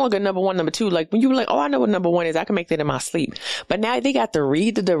no longer number 1, number 2. Like when you were like, oh, I know what number 1 is. I can make that in my sleep. But now they got to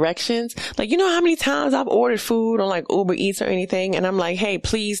read the directions. Like, you know how many times I've ordered food on like Uber Eats or anything, and I'm like, hey,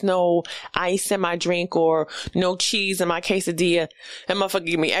 please no ice in my drink or no cheese in my quesadilla. And motherfucker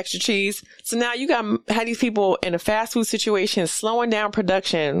give me extra cheese. So now you had these people in a fast food situation slowing down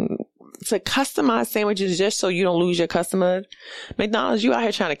production to customize sandwiches just so you don't lose your customers. McDonald's, you out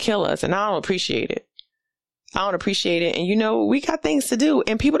here trying to kill us, and I don't appreciate it. I don't appreciate it. And we got things to do,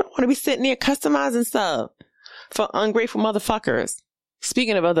 and people don't want to be sitting there customizing stuff for ungrateful motherfuckers.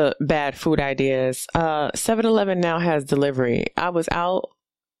 Speaking of other bad food ideas, 7-Eleven now has delivery. I was out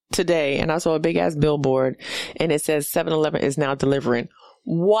today and I saw a big ass billboard and it says 7-Eleven is now delivering.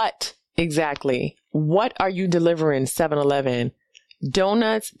 What exactly? What are you delivering, 7-Eleven?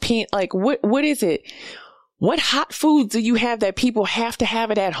 Donuts, like what is it? What hot foods do you have that people have to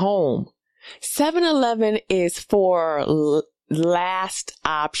have it at home? 7-Eleven is for last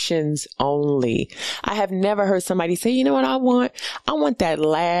options only. I have never heard somebody say, you know what I want? I want that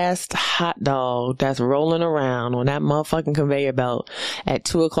last hot dog that's rolling around on that motherfucking conveyor belt at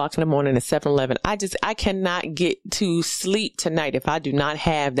 2:00 in the morning at 7-Eleven. I cannot get to sleep tonight if I do not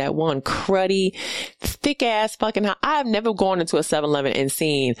have that one cruddy, thick ass fucking hot. I have never gone into a 7-Eleven and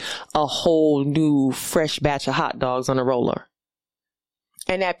seen a whole new fresh batch of hot dogs on a roller.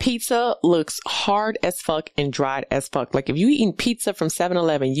 And that pizza looks hard as fuck and dried as fuck. Like if you eating pizza from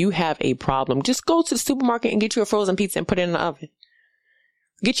 7-Eleven, you have a problem. Just go to the supermarket and get you a frozen pizza and put it in the oven.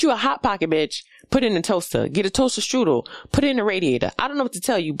 Get you a Hot Pocket, bitch. Put it in the toaster. Get a toaster strudel. Put it in the radiator. I don't know what to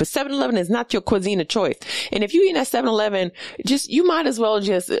tell you, but 7-Eleven is not your cuisine of choice. And if you eat at 7-Eleven, you might as well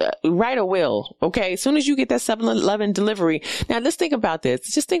just write a will, okay? As soon as you get that 7-Eleven delivery. Now, let's think about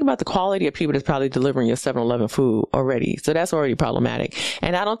this. Just think about the quality of people that's probably delivering your 7-Eleven food already. So that's already problematic.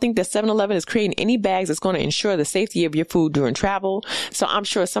 And I don't think that 7-Eleven is creating any bags that's going to ensure the safety of your food during travel. So I'm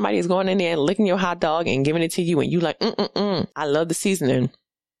sure somebody is going in there and licking your hot dog and giving it to you and you like, I love the seasoning.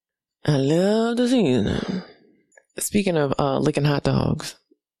 I love the seasoning. Speaking of licking hot dogs,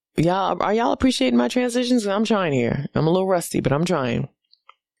 are y'all appreciating my transitions? I'm trying here. I'm a little rusty, but I'm trying.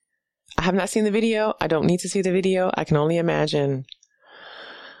 I have not seen the video. I don't need to see the video. I can only imagine.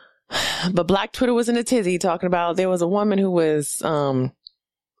 But Black Twitter was in a tizzy talking about there was a woman who was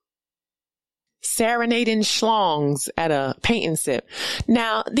serenading schlongs at a paint and sip.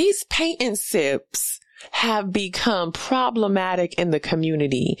 Now, these paint and sips have become problematic in the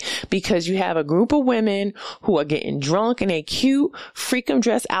community because you have a group of women who are getting drunk in their cute freakum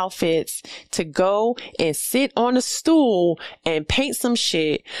dress outfits to go and sit on a stool and paint some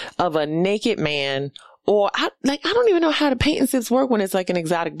shit of a naked man. Or I don't even know how the paint and sips work when it's like an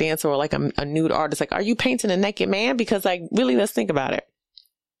exotic dancer or like a nude artist. Like, are you painting a naked man? Because like, really, let's think about it.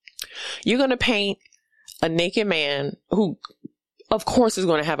 You're going to paint a naked man who, of course, is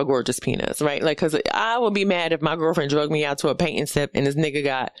going to have a gorgeous penis, right? Like, cause I would be mad if my girlfriend drugged me out to a paint and sip and this nigga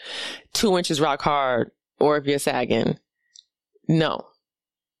got 2 inches rock hard, or if you're sagging. No.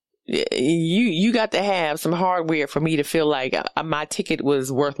 You got to have some hardware for me to feel like my ticket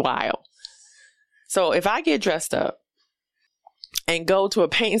was worthwhile. So if I get dressed up and go to a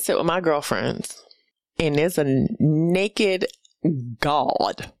paint and sip with my girlfriends and there's a naked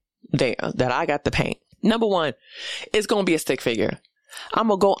god there that I got to paint, number one, it's going to be a stick figure. I'm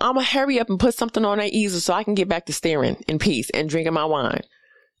going to hurry up and put something on that easel so I can get back to staring in peace and drinking my wine.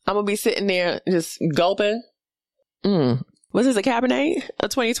 I'm going to be sitting there just gulping. Was this a Cabernet of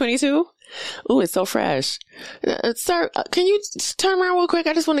 2022? Ooh, it's so fresh. Sir, can you turn around real quick?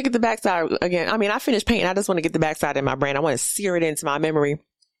 I just want to get the backside again. I mean, I finished painting. I just want to get the backside in my brain. I want to sear it into my memory.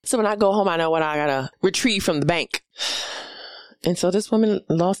 So when I go home, I know what I got to retrieve from the bank. And so this woman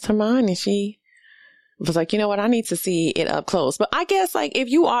lost her mind and she was like, you know what? I need to see it up close. But I guess like if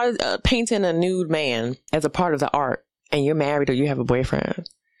you are painting a nude man as a part of the art and you're married or you have a boyfriend,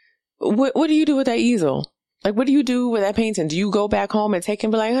 what do you do with that easel? Like, what do you do with that painting? Do you go back home and take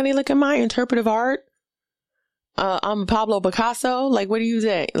and be like, honey, look at my interpretive art? I'm Pablo Picasso. Like, what do you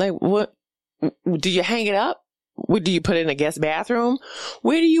say? Like, what do you hang it up? What do you put it in a guest bathroom?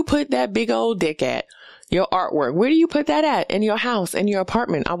 Where do you put that big old dick at? Your artwork. Where do you put that at? In your house, in your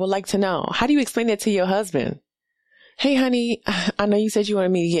apartment? I would like to know. How do you explain that to your husband? Hey, honey, I know you said you wanted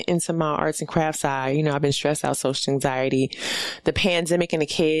me to get into my arts and crafts side. You know, I've been stressed out, social anxiety, the pandemic and the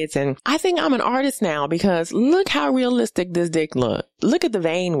kids. And I think I'm an artist now because look how realistic this dick look. Look at the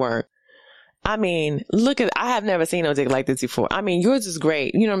vein work. I mean, I have never seen no dick like this before. I mean, yours is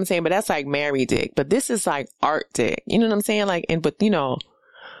great. You know what I'm saying? But that's like married dick. But this is like art dick. You know what I'm saying? Like, but you know,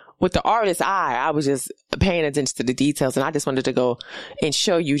 with the artist's eye, I was just paying attention to the details. And I just wanted to go and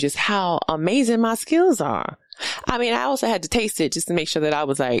show you just how amazing my skills are. I mean, I also had to taste it just to make sure that I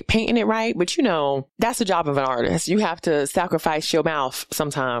was like painting it right. But you know, that's the job of an artist. You have to sacrifice your mouth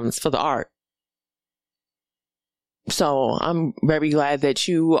sometimes for the art. So I'm very glad that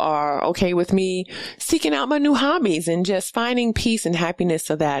you are okay with me seeking out my new hobbies and just finding peace and happiness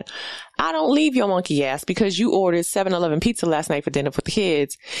so that I don't leave your monkey ass because you ordered 7-Eleven pizza last night for dinner for the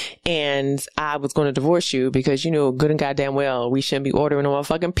kids, and I was going to divorce you because you know good and goddamn well we shouldn't be ordering a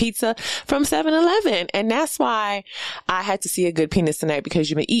motherfucking pizza from 7-Eleven. And that's why I had to see a good penis tonight, because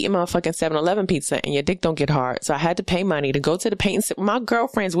you've been eating motherfucking 7-Eleven pizza and your dick don't get hard. So I had to pay money to go to the paint and sit with my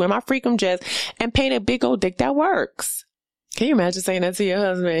girlfriends, wear my freakum dress, and paint a big old dick that works. Can you imagine saying that to your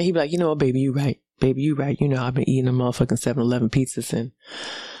husband? He'd be like, you know what, baby, you right. Baby, you right. You know, I've been eating a motherfucking 7-Eleven pizzas and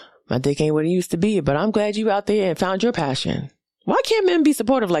my dick ain't what it used to be, but I'm glad you out there and found your passion. Why can't men be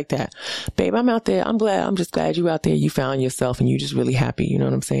supportive like that? Babe, I'm out there. I'm just glad you out there. You found yourself and you just really happy. You know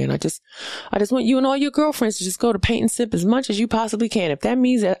what I'm saying? I just want you and all your girlfriends to just go to paint and sip as much as you possibly can. If that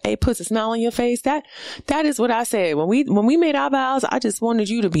means that it puts a smile on your face, that is what I said. When we made our vows, I just wanted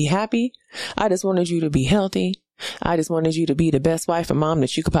you to be happy. I just wanted you to be healthy. I just wanted you to be the best wife and mom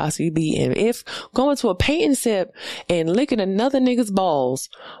that you could possibly be. And if going to a paint and sip and licking another nigga's balls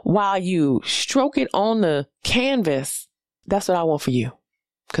while you stroke it on the canvas, that's what I want for you.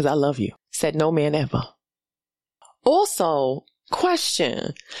 Because I love you. Said no man ever. Also,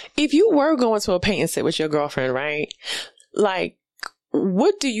 question. If you were going to a paint and sip with your girlfriend, right? Like,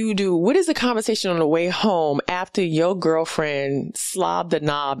 what do you do? What is the conversation on the way home after your girlfriend slobbed the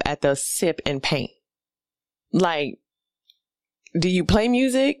knob at the sip and paint? Like, do you play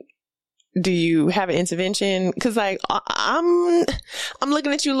music? Do you have an intervention? Cause like, I'm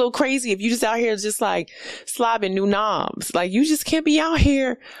looking at you a little crazy if you just out here just like slobbing new knobs. Like, you just can't be out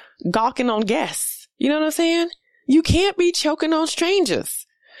here gawking on guests. You know what I'm saying? You can't be choking on strangers.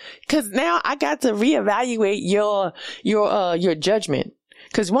 Cause now I got to reevaluate your judgment.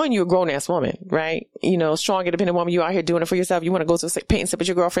 Cause one, you're a grown ass woman, right? You know, strong, independent woman. You out here doing it for yourself. You want to go to a paint and sip with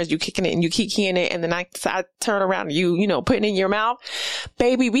your girlfriends. You kicking it and you keep keying it. And then I turn around and you know, putting it in your mouth.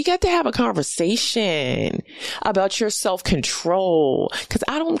 Baby, we got to have a conversation about your self-control. Cause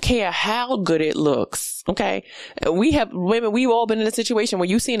I don't care how good it looks. Okay. We have women, we've all been in a situation where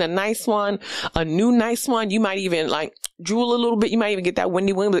you've seen a nice one, a new nice one. You might even like drool a little bit. You might even get that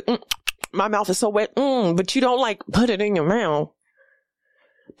windy wind. Like, my mouth is so wet. But you don't like put it in your mouth.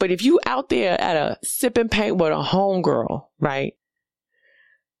 But if you out there at a sip and paint with a homegirl, right?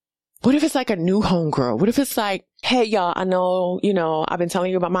 What if it's like a new homegirl? What if it's like, hey, y'all, I know, you know, I've been telling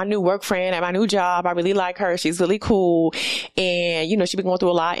you about my new work friend at my new job. I really like her. She's really cool. And, you know, she's been going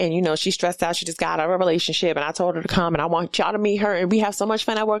through a lot and, you know, she's stressed out. She just got out of a relationship and I told her to come and I want y'all to meet her. And we have so much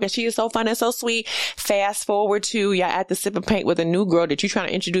fun at work and she is so fun and so sweet. Fast forward to y'all at the sip and paint with a new girl that you're trying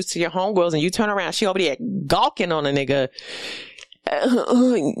to introduce to your homegirls and you turn around. She over there gawking on a nigga.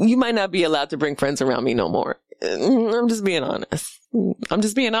 You might not be allowed to bring friends around me no more. I'm just being honest.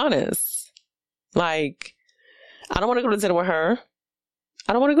 Like, I don't want to go to dinner with her.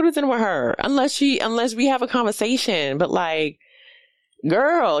 Unless we have a conversation. But like,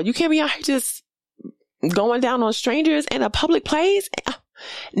 girl, you can't be out here just going down on strangers in a public place.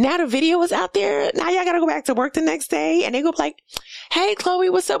 Now the video is out there. Now y'all gotta go back to work the next day. And they go like, hey,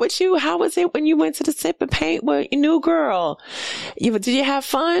 Chloe, what's up with you? How was it when you went to the sip and paint with your new girl? Did you have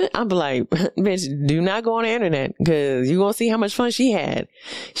fun? I'm like, bitch, do not go on the internet because you're going to see how much fun she had.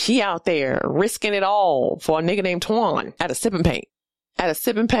 She out there risking it all for a nigga named Twan at a sip and paint. At a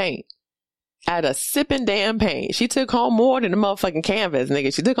sip and damn paint. She took home more than the motherfucking canvas,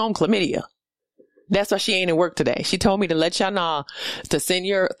 nigga. She took home chlamydia. That's why she ain't in work today. She told me to let y'all know to send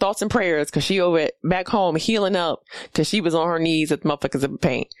your thoughts and prayers because she over back home healing up because she was on her knees at the motherfuckers in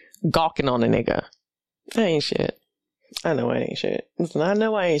paint, gawking on the nigga. I ain't shit. I know I ain't shit. Listen, I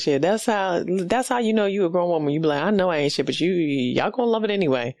know I ain't shit. That's how you know you a grown woman. You be like, I know I ain't shit, but y'all gonna love it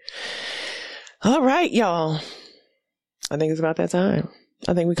anyway. All right, y'all. I think it's about that time.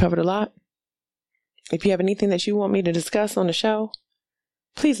 I think we covered a lot. If you have anything that you want me to discuss on the show,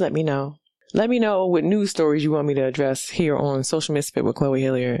 please let me know. Let me know what news stories you want me to address here on Social Misfit with Chloe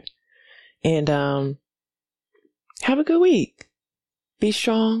Hilliard. And have a good week. Be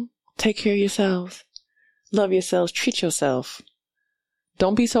strong. Take care of yourselves. Love yourselves. Treat yourself.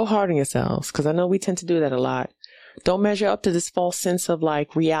 Don't be so hard on yourselves, because I know we tend to do that a lot. Don't measure up to this false sense of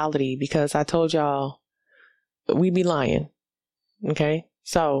like reality, because I told y'all we be lying. Okay?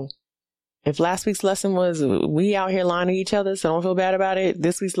 So if last week's lesson was we out here lying to each other, so don't feel bad about it.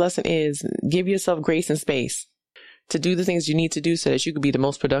 This week's lesson is give yourself grace and space to do the things you need to do so that you can be the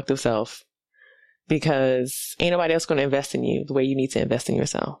most productive self. Because ain't nobody else going to invest in you the way you need to invest in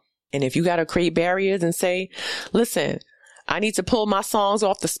yourself. And if you got to create barriers and say, listen, I need to pull my songs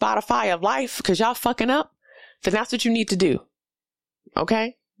off the Spotify of life because y'all fucking up, then that's what you need to do.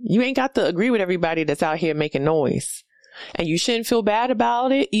 Okay? You ain't got to agree with everybody that's out here making noise. And you shouldn't feel bad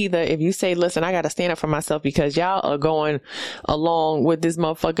about it either if you say, listen, I got to stand up for myself because y'all are going along with this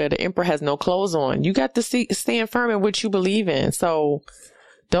motherfucker. The emperor has no clothes on. You got to stand firm in what you believe in. So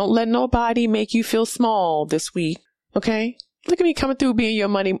don't let nobody make you feel small this week. Okay? Look at me coming through being your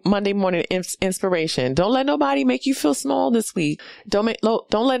Monday morning inspiration. Don't let nobody make you feel small this week. Don't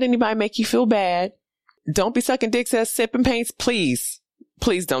let anybody make you feel bad. Don't be sucking dicks as sipping paints. Please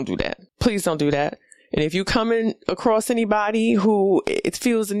don't do that. Please don't do that. And if you coming across anybody who it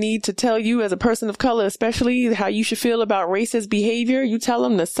feels the need to tell you as a person of color, especially how you should feel about racist behavior, you tell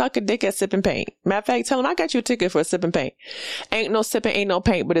them to suck a dick at sipping paint. Matter of fact, tell them I got you a ticket for a sipping paint. Ain't no sipping, ain't no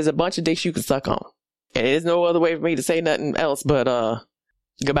paint, but there's a bunch of dicks you can suck on. And there's no other way for me to say nothing else but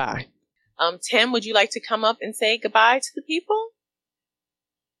goodbye. Tim, would you like to come up and say goodbye to the people?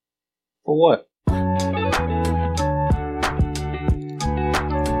 For what?